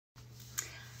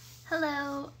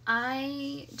Hello,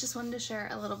 I just wanted to share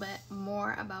a little bit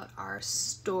more about our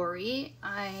story.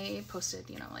 I posted,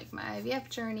 like my IVF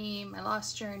journey, my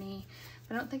loss journey.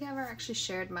 I don't think I ever actually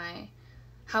shared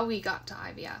how we got to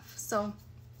IVF. So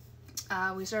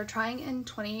we started trying in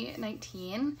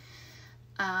 2019.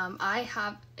 I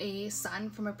have a son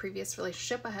from a previous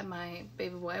relationship. I had my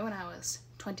baby boy when I was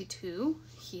 22.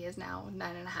 He is now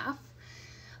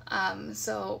 9.5.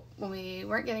 So when we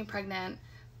weren't getting pregnant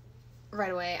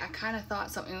right away, I kind of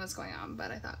thought something was going on,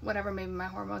 but I thought whatever, maybe my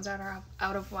hormones are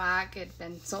out of whack. It'd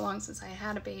been so long since I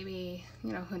had a baby,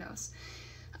 who knows.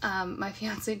 My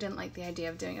fiance didn't like the idea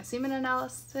of doing a semen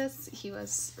analysis. He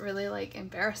was really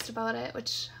embarrassed about it,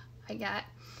 which I get.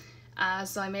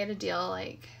 So I made a deal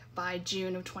by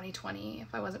June of 2020,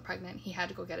 if I wasn't pregnant, he had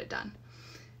to go get it done.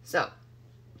 So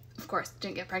of course,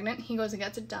 didn't get pregnant. He goes and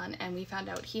gets it done, and we found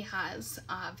out he has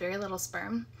very little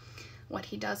sperm. What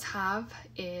he does have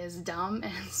is dumb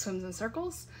and swims in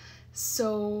circles.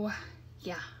 So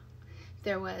yeah,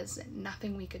 there was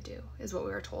nothing we could do, is what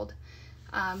we were told.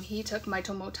 He took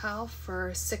Mitomotal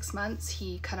for 6 months.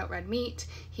 He cut out red meat.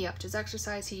 He upped his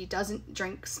exercise. He doesn't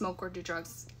drink, smoke, or do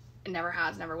drugs. Never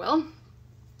has, never will.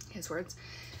 His words.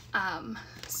 And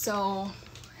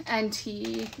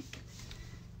he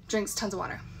drinks tons of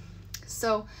water.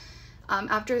 So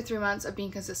after 3 months of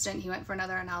being consistent, he went for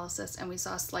another analysis and we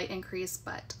saw a slight increase,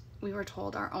 but we were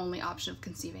told our only option of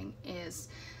conceiving is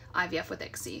IVF with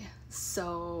ICSI.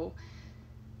 So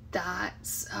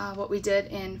that's what we did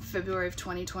in February of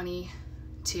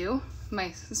 2022.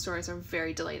 My stories are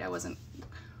very delayed. I wasn't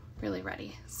really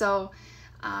ready. So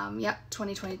yeah,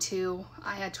 2022,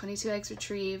 I had 22 eggs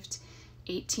retrieved,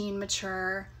 18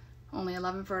 mature, only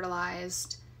 11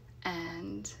 fertilized,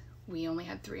 and we only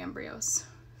had 3 embryos.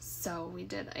 So we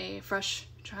did a fresh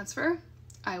transfer.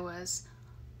 I was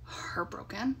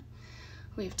heartbroken.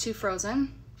 We have 2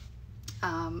 frozen.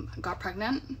 Got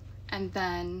pregnant, and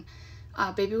then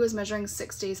baby was measuring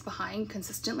 6 days behind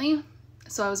consistently.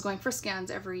 So I was going for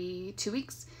scans every 2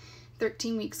 weeks.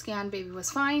 13-week scan, baby was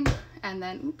fine, and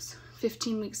then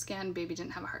 15-week scan, baby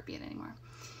didn't have a heartbeat anymore.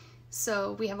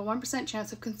 So we have a 1%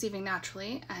 chance of conceiving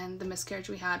naturally, and the miscarriage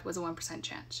we had was a 1%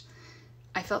 chance.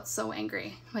 I felt so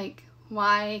angry.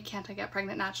 Why can't I get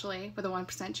pregnant naturally with a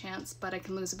 1% chance, but I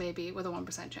can lose a baby with a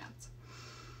 1% chance?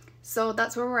 So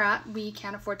that's where we're at. We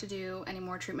can't afford to do any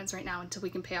more treatments right now until we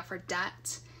can pay off our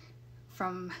debt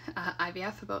from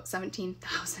IVF, about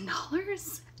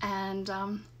 $17,000.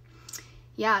 And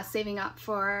yeah, saving up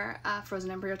for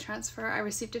frozen embryo transfer. I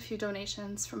received a few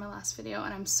donations from my last video,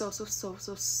 and I'm so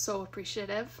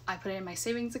appreciative. I put it in my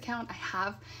savings account. I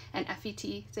have an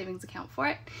FET savings account for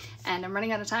it, and I'm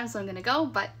running out of time, so I'm gonna go,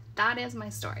 but that is my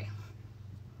story.